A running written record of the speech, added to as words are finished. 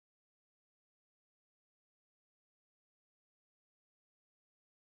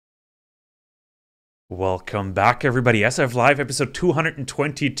Welcome back, everybody. SF Live, episode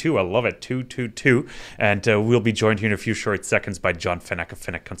 222. I love it, 222. And we'll be joined here in a few short seconds by John Feneck of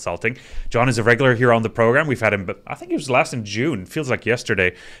Feneck Consulting. John is a regular here on the program. We've had him, but I think he was last in June. Feels like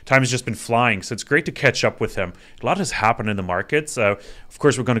yesterday. Time has just been flying, so it's great to catch up with him. A lot has happened in the markets. Of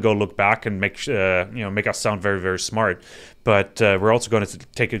course, we're going to go look back and make us sound very, very smart. But we're also going to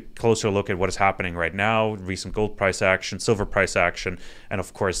take a closer look at what is happening right now, recent gold price action, silver price action, and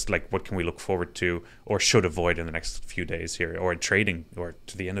of course, like what can we look forward to or should avoid in the next few days here, or in trading, or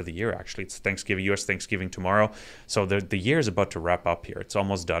to the end of the year. Actually, it's Thanksgiving, U.S. Thanksgiving tomorrow, so the year is about to wrap up here. It's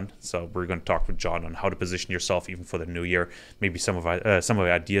almost done. So we're going to talk with John on how to position yourself even for the new year, maybe some of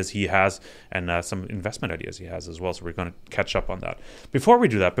the ideas he has, and some investment ideas he has as well. So we're going to catch up on that. Before we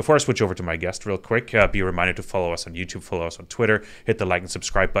do that, before I switch over to my guest real quick, be reminded to follow us on YouTube, follow us on Twitter, hit the like and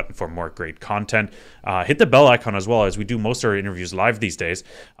subscribe button for more great content. Hit the bell icon as well, as we do most of our interviews live these days.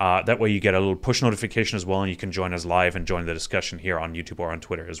 That way you get a little push notification as well, and you can join us live and join the discussion here on YouTube or on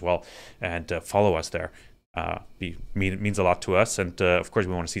Twitter as well, and follow us there. Means a lot to us, and of course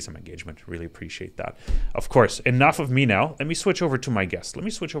we want to see some engagement. Really appreciate that. Of course, enough of me now. Let me switch over to my guest. Let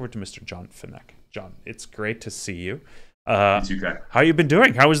me switch over to Mr. John Feneck. John, it's great to see you. How you been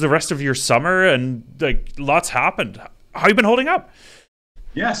doing? How was the rest of your summer? And like, lots happened. How you been holding up?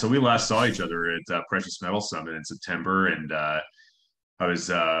 Yeah, so we last saw each other at Precious Metal Summit in September, and I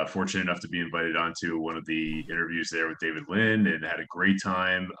was fortunate enough to be invited onto one of the interviews there with David Lynn, and had a great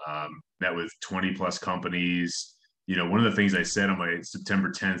time. Met with 20 plus companies. You know, one of the things I said on my September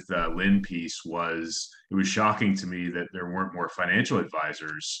 10th Lynn piece was it was shocking to me that there weren't more financial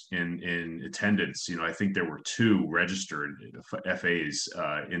advisors in attendance. You know, I think there were two registered FAs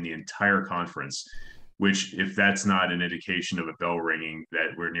in the entire conference, which if that's not an indication of a bell ringing that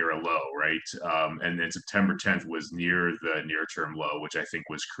we're near a low, right? And then September 10th was near the near term low, which I think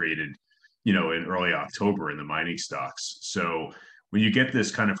was created, you know, in early October in the mining stocks. So when you get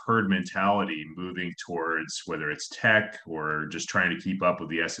this kind of herd mentality moving towards whether it's tech or just trying to keep up with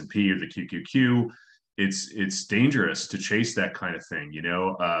the S&P or the QQQ, it's dangerous to chase that kind of thing. You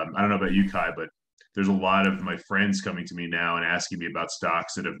know, I don't know about you, Kai, but there's a lot of my friends coming to me now and asking me about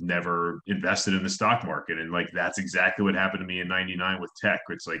stocks that have never invested in the stock market. And like, that's exactly what happened to me in 99 with tech.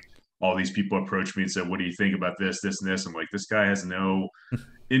 It's like all these people approached me and said, what do you think about this, this, and this? I'm like, this guy has no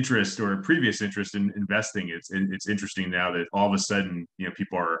interest or previous interest in investing. It's interesting now that all of a sudden, you know,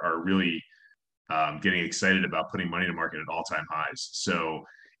 people are really getting excited about putting money to market at all-time highs. So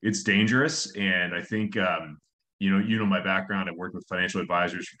it's dangerous. And I think, you know my background. I've worked with financial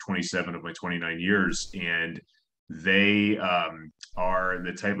advisors for 27 of my 29 years, and they are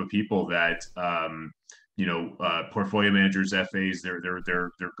the type of people that portfolio managers, FAs. They're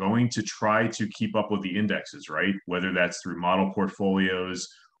going to try to keep up with the indexes, right? Whether that's through model portfolios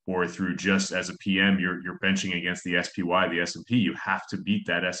or through just as a PM, you're benching against the SPY, the S&P. You have to beat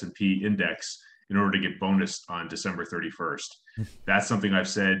that S&P index in order to get bonus on December 31st. That's something I've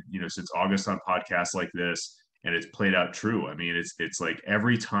said, you know, since August on podcasts like this, and it's played out true. I mean, it's like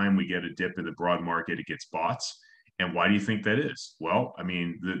every time we get a dip in the broad market, it gets bought. And why do you think that is? Well, I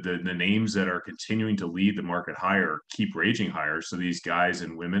mean, the names that are continuing to lead the market higher keep raging higher. So these guys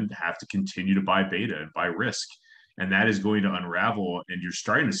and women have to continue to buy beta and buy risk. And that is going to unravel. And you're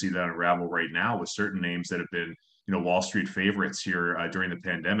starting to see that unravel right now with certain names that have been, you know, Wall Street favorites here during the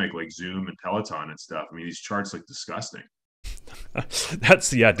pandemic, like Zoom and Peloton and stuff. I mean, these charts look disgusting. That's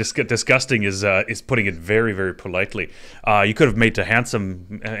disgusting is putting it very, very politely. You could have made a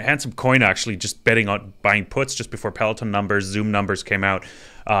handsome coin actually just betting on buying puts just before Peloton numbers, Zoom numbers came out.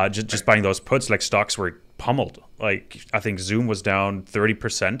 Just buying those puts, like stocks were pummeled. Like I think Zoom was down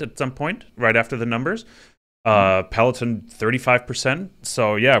 30% at some point right after the numbers. Peloton 35%.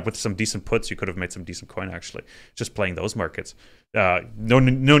 So yeah, with some decent puts, you could have made some decent coin actually, just playing those markets. No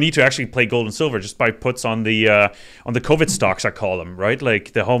need to actually play gold and silver. Just buy puts on the COVID stocks, I call them, right?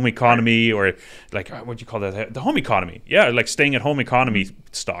 Like the home economy, or like what do you call that? The home economy. Yeah, like staying at home economy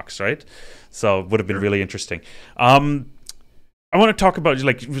stocks, right? So it would have been really interesting. I want to talk about,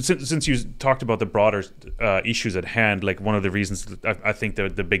 like, since you talked about the broader issues at hand, like one of the reasons I think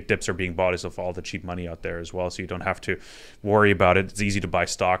the big dips are being bought is of all the cheap money out there as well. So you don't have to worry about it. It's easy to buy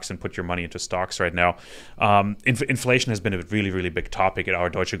stocks and put your money into stocks right now. Inflation has been a really, really big topic at our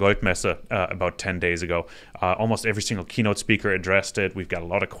Deutsche Goldmesse about 10 days ago. Almost every single keynote speaker addressed it. We've got a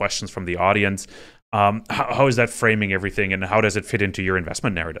lot of questions from the audience. How is that framing everything, and how does it fit into your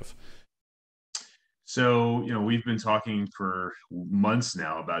investment narrative? So, you know, we've been talking for months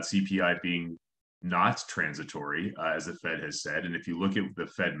now about CPI being not transitory, as the Fed has said. And if you look at the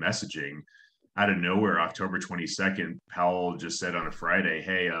Fed messaging, out of nowhere, October 22nd, Powell just said on a Friday,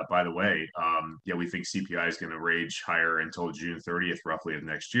 hey, by the way, yeah, we think CPI is going to rage higher until June 30th, roughly, of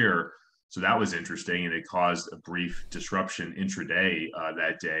next year. So that was interesting, and it caused a brief disruption intraday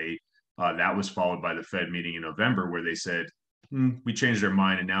that day. That was followed by the Fed meeting in November, where they said, we changed our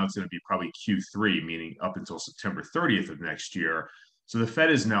mind, and now it's going to be probably Q3, meaning up until September 30th of next year. So the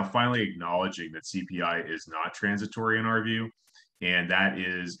Fed is now finally acknowledging that CPI is not transitory in our view. And that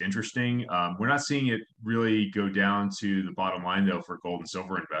is interesting. We're not seeing it really go down to the bottom line, though, for gold and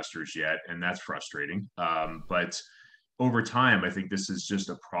silver investors yet. And that's frustrating. But over time, I think this is just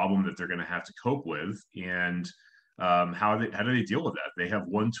a problem that they're going to have to cope with. And how do they deal with that? They have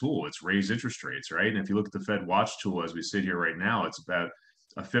one tool, it's raise interest rates, right? And if you look at the Fed watch tool as we sit here right now, it's about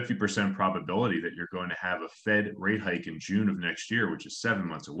a 50% probability that you're going to have a Fed rate hike in June of next year, which is 7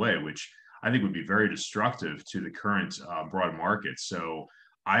 months away, which I think would be very destructive to the current broad market. So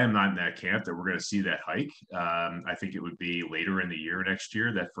I am not in that camp that we're going to see that hike. I think it would be later in the year next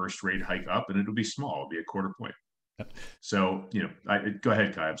year, that first rate hike up, and it'll be small. It'll be a quarter point. So, go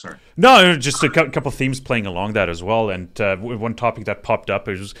ahead, Kai. I'm sorry. No, just a couple of themes playing along that as well. And one topic that popped up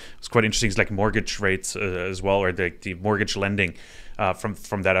was quite interesting is like mortgage rates as well, or the mortgage lending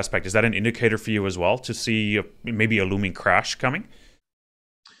from that aspect. Is that an indicator for you as well to see maybe a looming crash coming?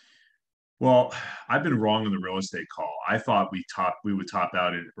 Well, I've been wrong on the real estate call. I thought we would top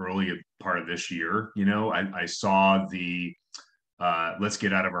out in early part of this year. I saw the let's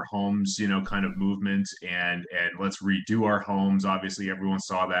get out of our homes, kind of movement, and let's redo our homes. Obviously, everyone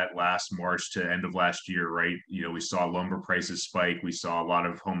saw that last March to end of last year, right? We saw lumber prices spike. We saw a lot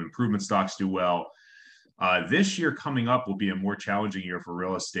of home improvement stocks do well. This year coming up will be a more challenging year for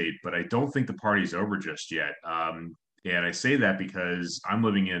real estate, but I don't think the party's over just yet. And I say that because I'm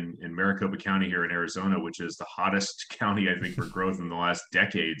living in Maricopa County here in Arizona, which is the hottest county, I think, for growth in the last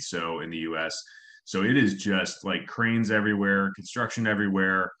decade so in the US. So it is just like cranes everywhere, construction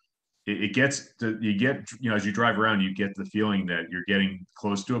everywhere. It gets you get, as you drive around, you get the feeling that you're getting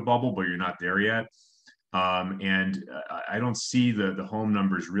close to a bubble, but you're not there yet. And I don't see the home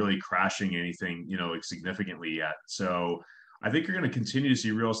numbers really crashing anything, like significantly yet. So I think you're going to continue to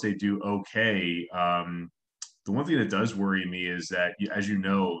see real estate do okay. The one thing that does worry me is that, as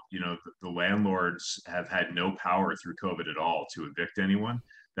the landlords have had no power through COVID at all to evict anyone.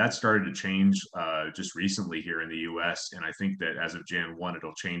 That started to change just recently here in the U.S., and I think that as of Jan 1,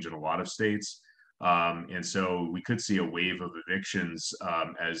 it'll change in a lot of states. And so we could see a wave of evictions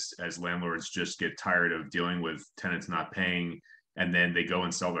as landlords just get tired of dealing with tenants not paying, and then they go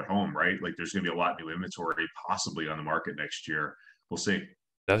and sell their home, right? Like there's going to be a lot of new inventory possibly on the market next year. We'll see.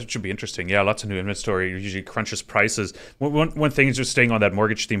 That should be interesting. Yeah, lots of new inventory. Usually crunches prices. One thing is just staying on that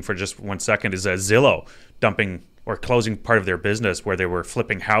mortgage theme for just 1 second is Zillow dumping or closing part of their business where they were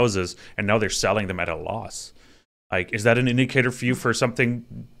flipping houses and now they're selling them at a loss. Like, is that an indicator for you for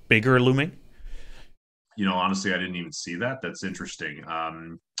something bigger looming? Honestly, I didn't even see that. That's interesting.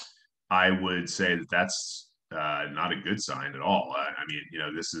 I would say that that's not a good sign at all. I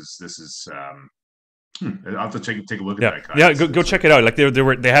mean, this is. I'll have to take a look at that. Yeah, go check it out. Like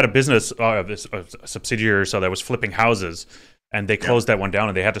they had a business, a subsidiary or so that was flipping houses, and they closed that one down,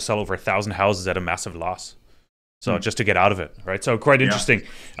 and they had to sell over 1,000 houses at a massive loss. So just to get out of it, right? So quite interesting.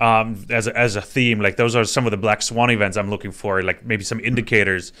 As a theme, like those are some of the black swan events I'm looking for, like maybe some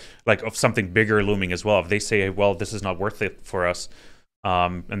indicators like of something bigger looming as well. If they say, well, this is not worth it for us,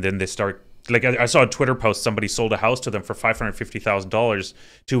 and then they start. Like I saw a Twitter post, somebody sold a house to them for $550,000.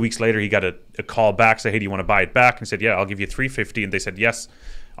 2 weeks later, he got a call back, say, "Hey, do you want to buy it back?" And he said, "Yeah, I'll give you $350," and they said yes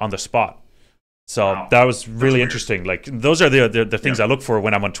on the spot. So that was really interesting. Like those are the things I look for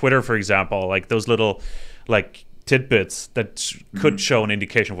when I'm on Twitter, for example. Like those little like tidbits that could show an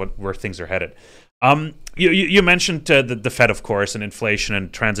indication of where things are headed. You mentioned the Fed, of course, and inflation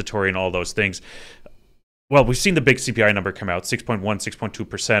and transitory and all those things. Well, we've seen the big CPI number come out, 6.1,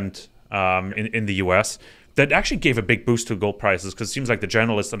 6.2%. In the U.S. that actually gave a big boost to gold prices because it seems like the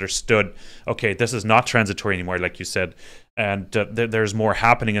generalists understood, okay, this is not transitory anymore, like you said, and there's more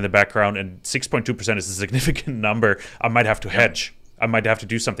happening in the background, and 6.2% is a significant number. I might have to hedge. I might have to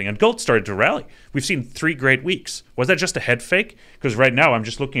do something. And gold started to rally. We've seen 3 great weeks. Was that just a head fake? Because right now, I'm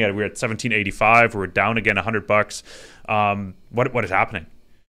just looking at it. We're at 1785. We're down again $100. What is happening?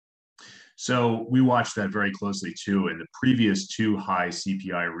 So we watched that very closely too. And the previous 2 high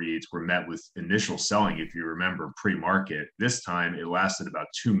CPI reads were met with initial selling, if you remember, pre-market. This time it lasted about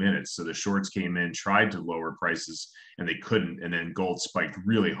 2 minutes. So the shorts came in, tried to lower prices, and they couldn't. And then gold spiked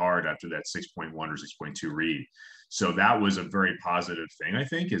really hard after that 6.1 or 6.2 read. So that was a very positive thing, I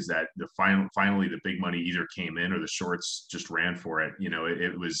think, is that finally the big money either came in or the shorts just ran for it.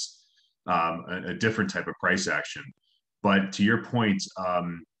 It was a different type of price action. But to your point,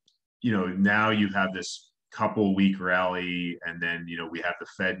 now you have this couple week rally, and then we have the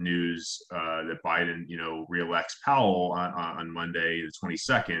Fed news that Biden reelects Powell on Monday the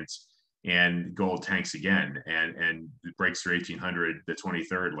 22nd, and gold tanks again and it breaks through 1800 the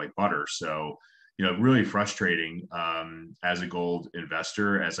 23rd like butter. So really frustrating as a gold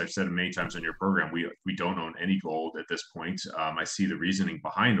investor. As I've said many times on your program, we don't own any gold at this point. I see the reasoning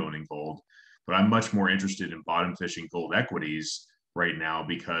behind owning gold, but I'm much more interested in bottom fishing gold equities right now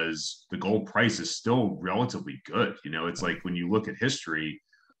because the gold price is still relatively good. It's like when you look at history,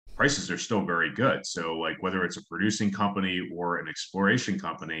 prices are still very good. So like whether it's a producing company or an exploration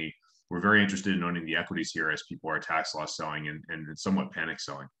company, we're very interested in owning the equities here as people are tax loss selling and somewhat panic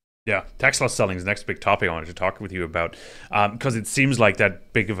selling. Yeah, tax loss selling is the next big topic I wanted to talk with you about because it seems like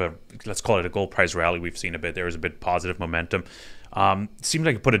that big of a, let's call it a gold price rally we've seen a bit. There was a bit positive momentum. Seems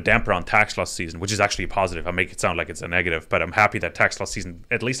like it put a damper on tax loss season, which is actually positive. I make it sound like it's a negative, but I'm happy that tax loss season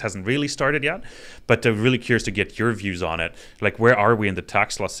at least hasn't really started yet. But really curious to get your views on it. Like, where are we in the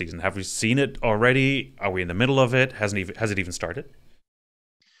tax loss season? Have we seen it already? Are we in the middle of it? Has it even started?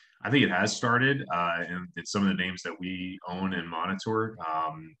 I think it has started, and it's some of the names that we own and monitor.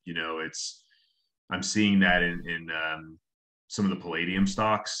 I'm seeing that in some of the Palladium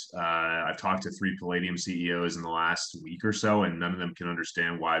stocks. I've talked to 3 Palladium CEOs in the last week or so, and none of them can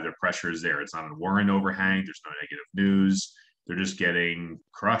understand why their pressure is there. It's not a warrant overhang. There's no negative news. They're just getting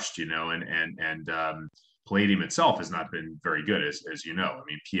crushed, and Palladium itself has not been very good, as you know. I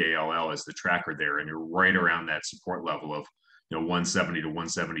mean, PALL is the tracker there, and you're right around that support level of 170 to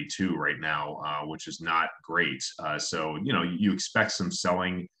 172 right now, which is not great. So you expect some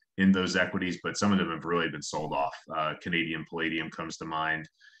selling in those equities, but some of them have really been sold off. Canadian Palladium comes to mind.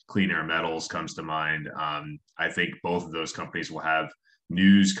 Clean Air Metals comes to mind. I think both of those companies will have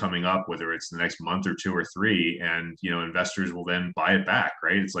news coming up, whether it's the next month or 2 or 3, and investors will then buy it back,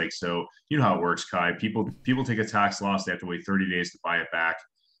 right? It's like, so how it works, Kai. People take a tax loss, they have to wait 30 days to buy it back.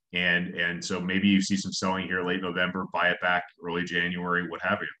 And so maybe you see some selling here late November, buy it back early January, what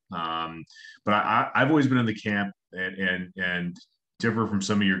have you. But I've always been in the camp and differ from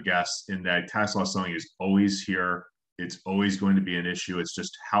some of your guests in that tax loss selling is always here. It's always going to be an issue. It's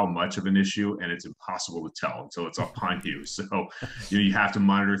just how much of an issue, and it's impossible to tell until it's upon you. So you have to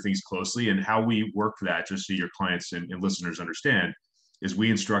monitor things closely, and how we work that, just so your clients and listeners understand, is we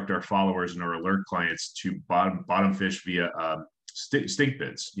instruct our followers and our alert clients to bottom fish via stink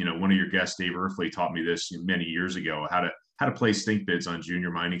bids. One of your guests, Dave Erfley, taught me this many years ago, how to play stink bids on junior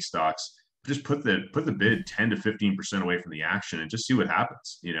mining stocks. Just put the bid 10 to 15% away from the action and just see what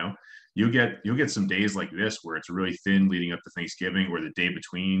happens. You'll get some days like this where it's really thin leading up to Thanksgiving, or the day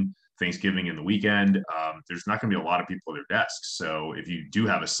between Thanksgiving and the weekend. There's not going to be a lot of people at their desks. So if you do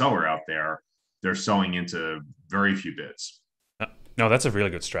have a seller out there, they're selling into very few bids. No, that's a really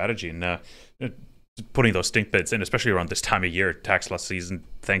good strategy. And putting those stink bids in, especially around this time of year, tax loss season,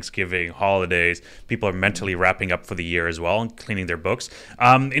 Thanksgiving, holidays, people are mentally wrapping up for the year as well and cleaning their books.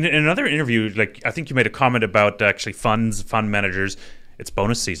 In another interview, like, I think you made a comment about actually fund managers. It's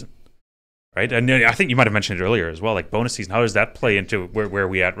bonus season, right? And I think you might have mentioned it earlier as well, like bonus season. How does that play into where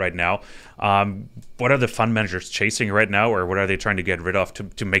we at right now? What are the fund managers chasing right now, or what are they trying to get rid of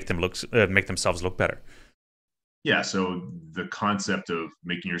to make themselves look better? Yeah, so the concept of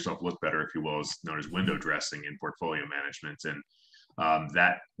making yourself look better, if you will, is known as window dressing in portfolio management. And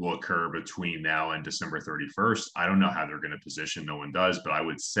that will occur between now and December 31st. I don't know how they're going to position. No one does. But I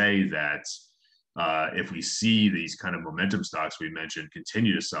would say that if we see these kind of momentum stocks we mentioned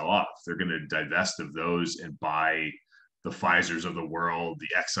continue to sell off, they're going to divest of those and buy the Pfizers of the world,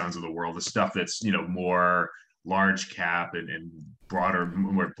 the Exxons of the world, the stuff that's, more large cap and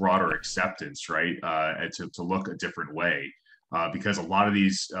more broader acceptance, right? And to look a different way, because a lot of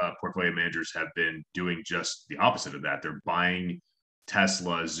these portfolio managers have been doing just the opposite of that. They're buying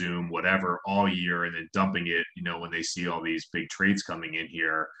Tesla, Zoom, whatever all year, and then dumping it, when they see all these big trades coming in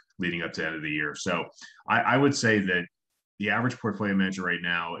here leading up to the end of the year. So I would say that the average portfolio manager right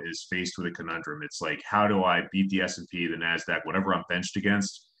now is faced with a conundrum. It's like, how do I beat the S&P, the NASDAQ, whatever I'm benched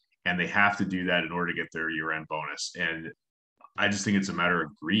against? And they have to do that in order to get their year-end bonus. And I just think it's a matter of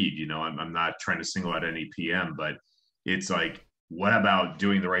greed. I'm not trying to single out any PM, but it's like, what about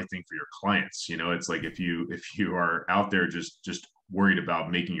doing the right thing for your clients? It's like, if you are out there just worried about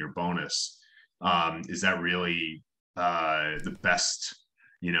making your bonus, is that really the best,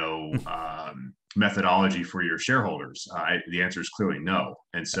 methodology for your shareholders? The answer is clearly no.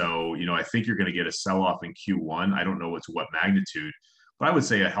 And so, I think you're going to get a sell-off in Q1. I don't know to what magnitude, But I would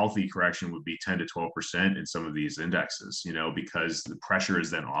say a healthy correction would be 10 to 12% in some of these indexes, because the pressure is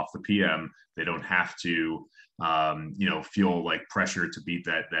then off the PM. They don't have to, feel like pressure to beat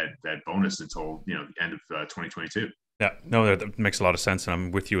that bonus until, the end of 2022. Yeah, no, that makes a lot of sense, and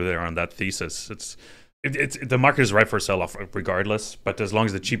I'm with you there on that thesis. It's the market is ripe for a sell-off regardless, but as long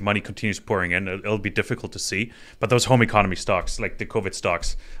as the cheap money continues pouring in, it'll be difficult to see. But those home economy stocks, like the COVID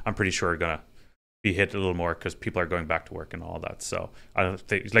stocks, I'm pretty sure are gonna be hit a little more because people are going back to work and all that. So I don't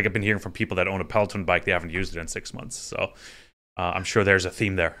think, like I've been hearing from people that own a Peloton bike, they haven't used it in 6 months. So I'm sure there's a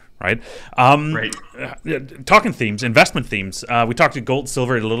theme there, right? Right. Talking themes, investment themes. We talked to gold,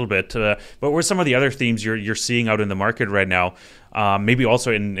 silver a little bit. But what are some of the other themes you're seeing out in the market right now? Maybe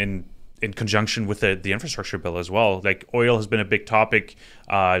also in conjunction with the infrastructure bill as well. Like oil has been a big topic.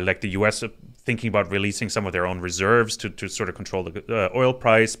 Like the U.S. thinking about releasing some of their own reserves to sort of control the oil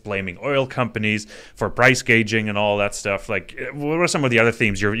price, blaming oil companies for price gauging and all that stuff. Like, what are some of the other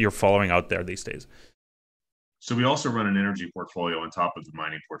themes you're following out there these days? So we also run an energy portfolio on top of the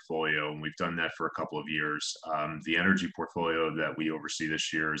mining portfolio, and we've done that for a couple of years. The energy portfolio that we oversee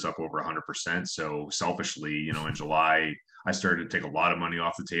this year is up over 100%. So selfishly, in July, I started to take a lot of money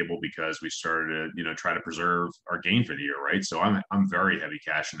off the table because we started to, try to preserve our gain for the year, right? So I'm very heavy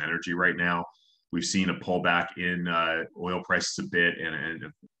cash in energy right now. We've seen a pullback in oil prices a bit, and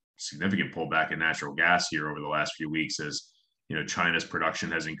a significant pullback in natural gas here over the last few weeks as China's production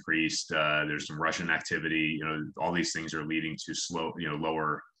has increased. There's some Russian activity. All these things are leading to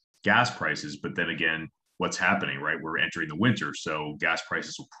lower gas prices. But then again, what's happening, right? We're entering the winter, so gas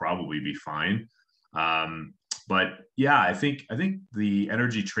prices will probably be fine. But yeah, I think the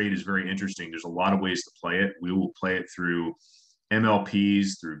energy trade is very interesting. There's a lot of ways to play it. We will play it through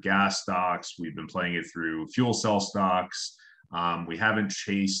MLPs, through gas stocks. We've been playing it through fuel cell stocks. We haven't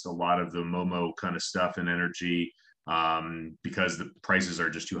chased a lot of the Momo kind of stuff in energy because the prices are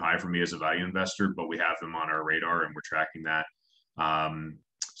just too high for me as a value investor, but we have them on our radar and we're tracking that.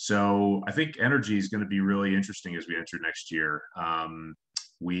 So I think energy is going to be really interesting as we enter next year.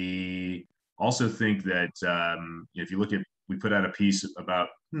 We also think that if you look at, we put out a piece about,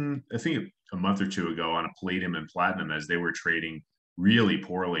 I think a month or two ago on a Palladium and Platinum as they were trading really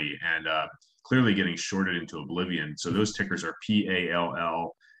poorly and clearly getting shorted into oblivion. So those tickers are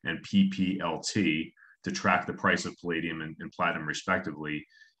PALL and PPLT to track the price of Palladium and Platinum respectively.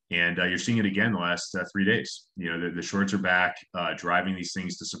 And you're seeing it again the last 3 days. The shorts are back, driving these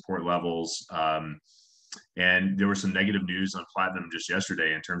things to support levels. And there was some negative news on Platinum just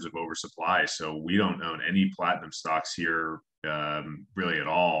yesterday in terms of oversupply. So we don't own any Platinum stocks here really at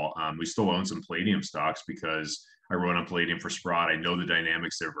all. We still own some Palladium stocks because I run on Palladium for Sprott. I know the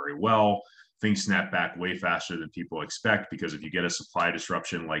dynamics there very well. Things snap back way faster than people expect because if you get a supply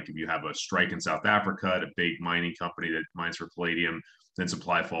disruption, like if you have a strike in South Africa at a big mining company that mines for Palladium, then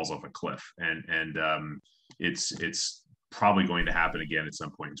supply falls off a cliff. And it's probably going to happen again at some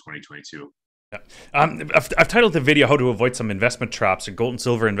point in 2022. Yeah. I've titled the video "How to Avoid Some Investment Traps" or gold and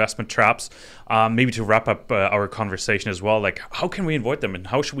silver investment traps. Maybe to wrap up our conversation as well, like how can we avoid them and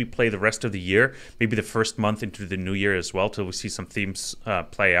how should we play the rest of the year? Maybe the first month into the new year as well, till we see some themes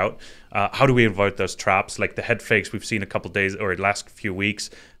play out. How do we avoid those traps, like the head fakes we've seen a couple of days or last few weeks?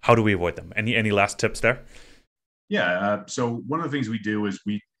 How do we avoid them? Any last tips there? Yeah. So one of the things we do is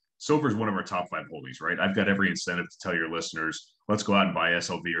silver is one of our top 5 holdings, right? I've got every incentive to tell your listeners, let's go out and buy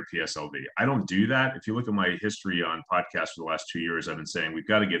SLV or PSLV. I don't do that. If you look at my history on podcasts for the last 2 years, I've been saying we've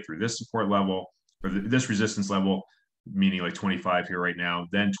got to get through this support level or this resistance level, meaning like 25 here right now,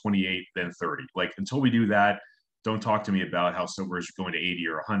 then 28, then 30. Like until we do that, don't talk to me about how silver is going to 80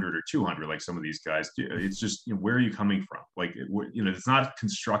 or 100 or 200 like some of these guys do. It's just, where are you coming from? Like, it's not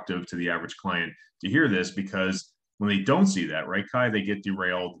constructive to the average client to hear this because when they don't see that, right, Kai, they get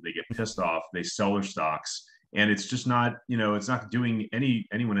derailed, they get pissed off, they sell their stocks, and it's just not, it's not doing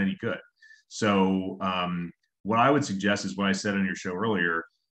anyone any good. So what I would suggest is what I said on your show earlier,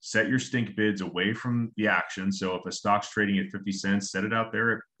 set your stink bids away from the action. So if a stock's trading at 50 cents, set it out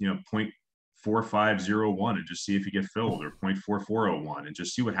there at, 0.4501 and just see if you get filled, or 0.4401 and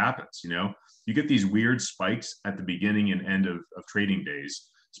just see what happens. You get these weird spikes at the beginning and end of trading days,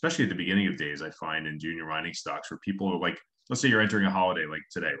 especially at the beginning of days, I find in junior mining stocks where people are like, let's say you're entering a holiday like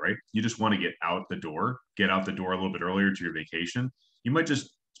today, right? You just want to get out the door a little bit earlier to your vacation. You might just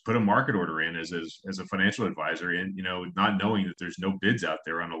put a market order in as a financial advisor and, not knowing that there's no bids out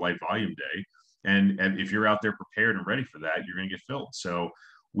there on a light volume day. And if you're out there prepared and ready for that, you're going to get filled. So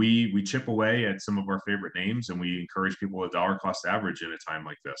we chip away at some of our favorite names and we encourage people to dollar cost average in a time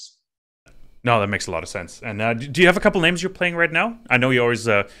like this. No, that makes a lot of sense. And do you have a couple names you're playing right now? I know you always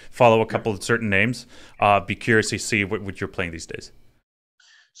follow a couple of certain names. Be curious to see what you're playing these days.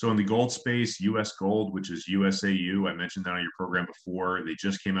 So in the gold space, US Gold, which is USAU, I mentioned that on your program before. They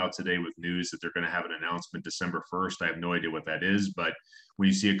just came out today with news that they're going to have an announcement December 1st. I have no idea what that is, but when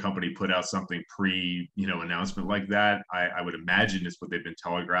you see a company put out something announcement like that, I would imagine it's what they've been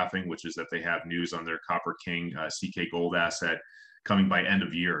telegraphing, which is that they have news on their Copper King CK Gold asset coming by end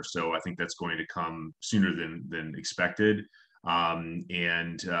of year. So I think that's going to come sooner than expected.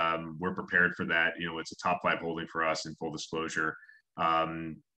 We're prepared for that. It's a top 5 holding for us in full disclosure.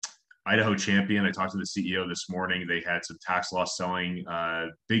 Idaho Champion, I talked to the CEO this morning. They had some tax loss selling,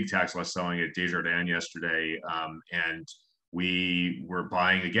 big tax loss selling at Desjardins yesterday. And we were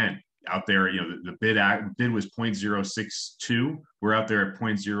buying again out there. The bid was 0.062. We're out there at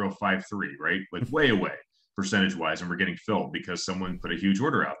 0.053, right? Like way away percentage wise. And we're getting filled because someone put a huge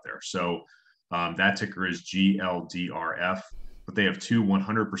order out there. So that ticker is GLDRF. But they have 2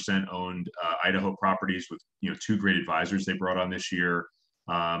 100% owned Idaho properties with 2 great advisors they brought on this year,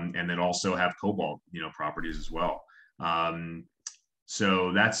 and then also have cobalt properties as well.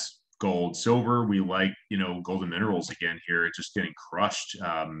 So that's gold. Silver, we like golden minerals again here. It's just getting crushed.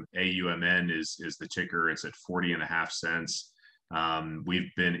 AUMN is the ticker. It's at 40.5 cents. We've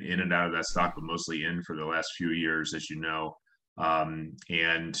been in and out of that stock, but mostly in for the last few years, as you know.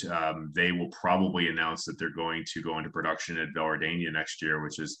 They will probably announce that they're going to go into production at Vallardania next year,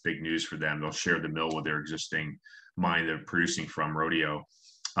 which is big news for them. They'll share the mill with their existing mine they're producing from, Rodeo.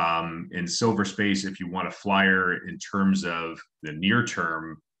 In silver space, if you want a flyer in terms of the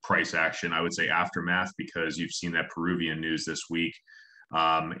near-term price action, I would say Aftermath, because you've seen that Peruvian news this week.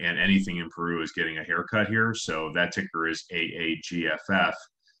 And anything in Peru is getting a haircut here. So that ticker is AAGFF.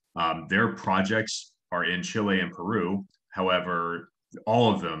 Their projects are in Chile and Peru. However,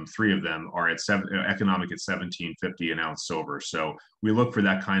 all of them, 3 of them, are at economic at $17.50 an ounce silver. So we look for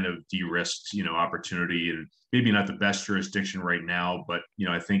that kind of de-risked, opportunity, and maybe not the best jurisdiction right now, but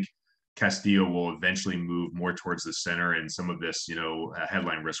I think Castillo will eventually move more towards the center, and some of this,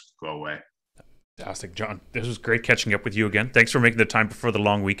 headline risk will go away. Fantastic, John. This was great catching up with you again. Thanks for making the time before the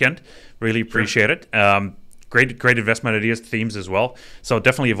long weekend. Really appreciate it. Great investment ideas, themes as well. So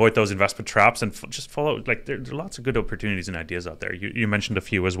definitely avoid those investment traps and just follow. Like there are lots of good opportunities and ideas out there. You mentioned a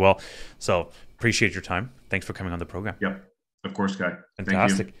few as well. So appreciate your time. Thanks for coming on the program. Yep, of course, Guy.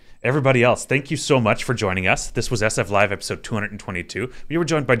 Fantastic. Thank you. Everybody else, thank you so much for joining us. This was SF Live episode 222. We were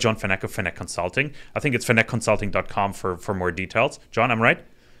joined by John Feneck of Feneck Consulting. I think it's feneckconsulting.com for more details. John, I'm right?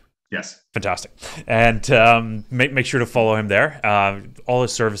 Yes. Fantastic. And make sure to follow him there. All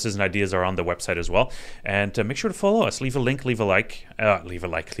his services and ideas are on the website as well. And make sure to follow us. Leave a link, leave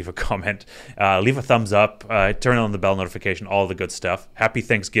a comment, leave a thumbs up, turn on the bell notification, all the good stuff. Happy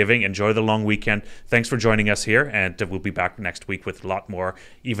Thanksgiving. Enjoy the long weekend. Thanks for joining us here. And we'll be back next week with a lot more,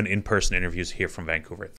 even in-person interviews here from Vancouver.